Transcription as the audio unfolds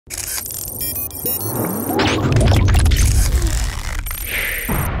This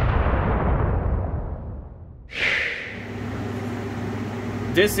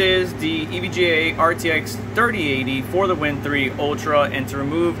is the EVGA RTX 3080 for the Win 3 Ultra, and to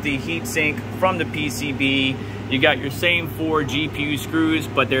remove the heatsink from the PCB, you got your same 4 GPU screws,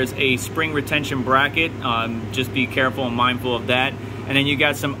 but there's a spring retention bracket. Just be careful and mindful of that. And then you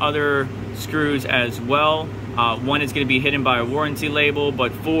got some other screws as well. One is going to be hidden by a warranty label,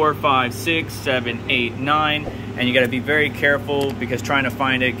 but 4, 5, 6, 7, 8, 9. And you got to be very careful because trying to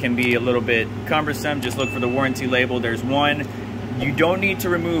find it can be a little bit cumbersome. Just look for the warranty label. There's one. You don't need to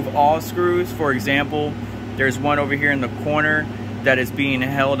remove all screws. For example, there's one over here in the corner that is being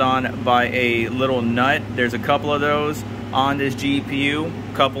held on by a little nut. There's a couple of those on this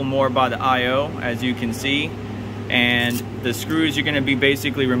GPU, a couple more by the IO, as you can see. And the screws you're going to be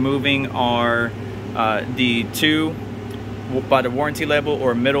basically removing are the 2 by the warranty label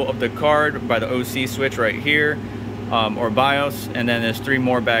or middle of the card by the OC switch right here, or BIOS, and then there's 3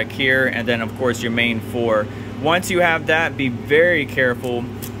 more back here, and then of course your main 4. Once you have that, be very careful.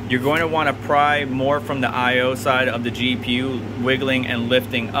 You're going to want to pry more from the IO side of the GPU, wiggling and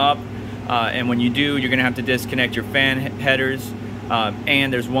lifting up. And when you do, you're going to have to disconnect your fan headers.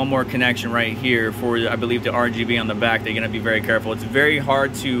 And there's one more connection right here for, I believe, the RGB on the back. They're going to be very careful. It's very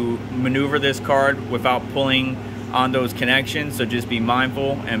hard to maneuver this card without pulling on those connections, so just be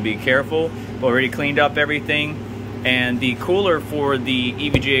mindful and be careful. But already cleaned up everything. And the cooler for the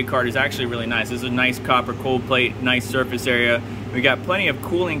EVGA card is actually really nice. This is a nice copper cold plate, nice surface area. We got plenty of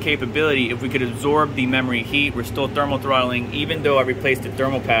cooling capability. If we could absorb the memory heat, we're still thermal throttling, even though I replaced the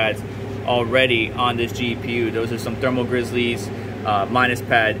thermal pads already on this GPU. Those are some Thermal Grizzlies minus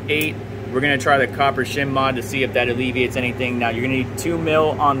pad 8. We're gonna try the copper shim mod to see if that alleviates anything. Now you're gonna need 2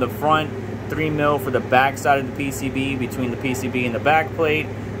 mil on the front, 3 mil for the back side of the PCB, between the PCB and the back plate.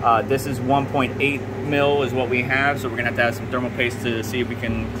 This is 1.8 mil is what we have, so we're gonna have to add some thermal paste to see if we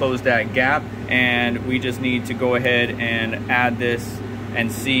can close that gap. And we just need to go ahead and add this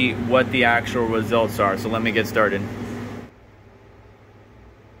and see what the actual results are. So let me get started.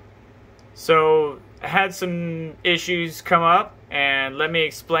 So I had some issues come up, and let me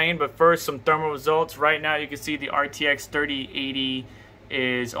explain, but first some thermal results. Right now you can see the RTX 3080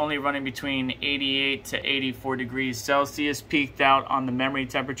 is only running between 88 to 84 degrees Celsius, peaked out on the memory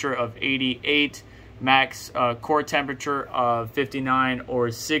temperature of 88, max core temperature of 59 or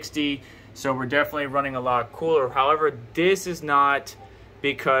 60. So we're definitely running a lot cooler. However, this is not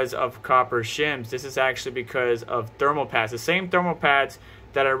because of copper shims. This is actually because of thermal pads, the same thermal pads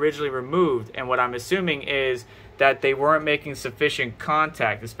that I originally removed. And what I'm assuming is that they weren't making sufficient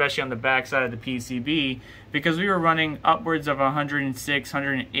contact, especially on the back side of the PCB, because we were running upwards of 106,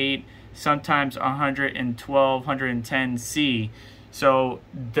 108, sometimes 112, 110 C. So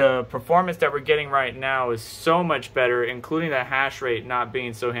the performance that we're getting right now is so much better, including the hash rate not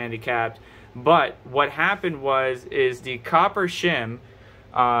being so handicapped. But what happened is the copper shim,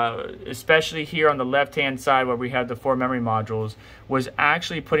 especially here on the left hand side where we have the 4 memory modules, was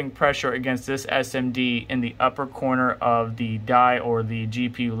actually putting pressure against this SMD in the upper corner of the die or the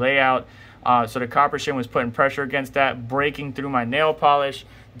GPU layout. So the copper shim was putting pressure against that, breaking through my nail polish,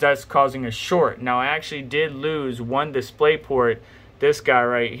 thus causing a short. Now I actually did lose one display port, this guy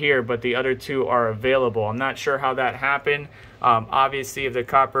right here, but the other 2 are available. I'm not sure how that happened. Obviously, if the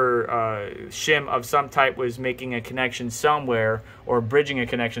copper shim of some type was making a connection somewhere or bridging a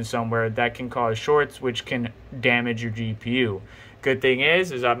connection somewhere, that can cause shorts, which can damage your GPU. Good thing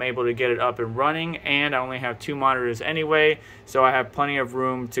is I'm able to get it up and running, and I only have 2 monitors anyway, so I have plenty of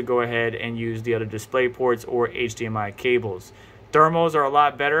room to go ahead and use the other display ports or HDMI cables. Thermals are a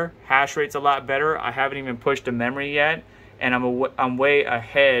lot better, hash rate's a lot better. I haven't even pushed the memory yet, and I'm way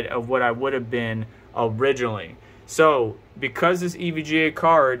ahead of what I would have been originally. So because this EVGA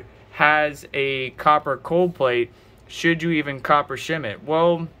card has a copper cold plate, should you even copper shim it?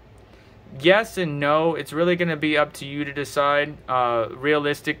 Well, yes and no. It's really going to be up to you to decide.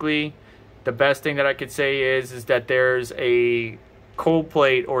 Realistically, the best thing that I could say is that there's a cold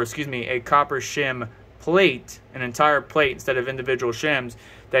plate, or excuse me, a copper shim plate, an entire plate instead of individual shims,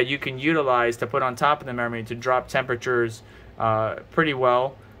 that you can utilize to put on top of the memory to drop temperatures pretty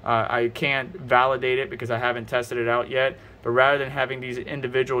well. I can't validate it because I haven't tested it out yet, but rather than having these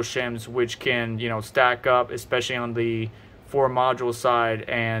individual shims which can, you know, stack up, especially on the 4 module side,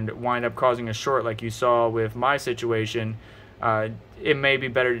 and wind up causing a short like you saw with my situation, it may be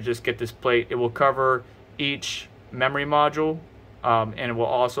better to just get this plate. It will cover each memory module, and it will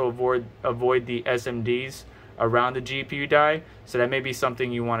also avoid the SMDs around the GPU die, so that may be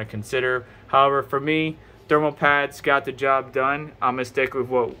something you want to consider. However, for me, Thermal pads got the job done. I'm gonna stick with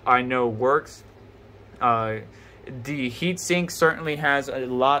what I know works. The heatsink certainly has a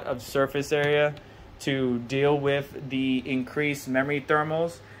lot of surface area to deal with the increased memory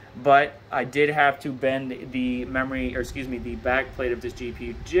thermals, but I did have to bend the the back plate of this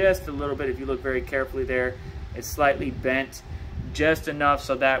GPU just a little bit. If you look very carefully there, it's slightly bent just enough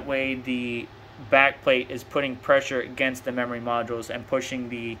so that way the back plate is putting pressure against the memory modules and pushing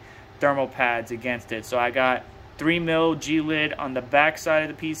the thermal pads against it. So I got 3mm G-lid on the back side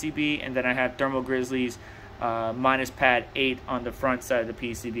of the PCB, and then I have Thermal Grizzlies minus pad 8 on the front side of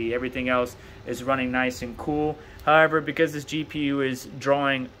the PCB. Everything else is running nice and cool. However, because this GPU is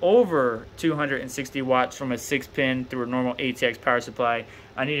drawing over 260 watts from a 6-pin through a normal ATX power supply,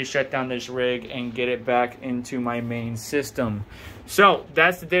 I need to shut down this rig and get it back into my main system. So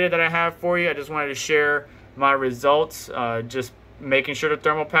that's the data that I have for you. I just wanted to share my results. Just making sure the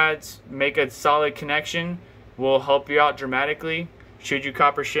thermal pads make a solid connection will help you out dramatically. Should you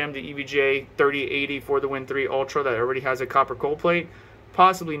copper shim the EVGA 3080 for the Win 3 Ultra that already has a copper cold plate?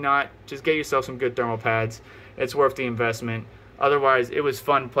 Possibly not. Just get yourself some good thermal pads. It's worth the investment. Otherwise, it was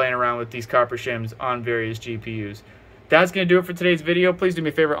fun playing around with these copper shims on various GPUs. That's going to do it for today's video. Please do me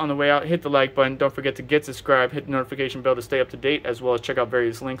a favor on the way out. Hit the like button. Don't forget to get subscribed. Hit the notification bell to stay up to date, as well as check out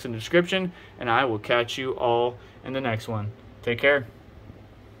various links in the description. And I will catch you all in the next one. Take care.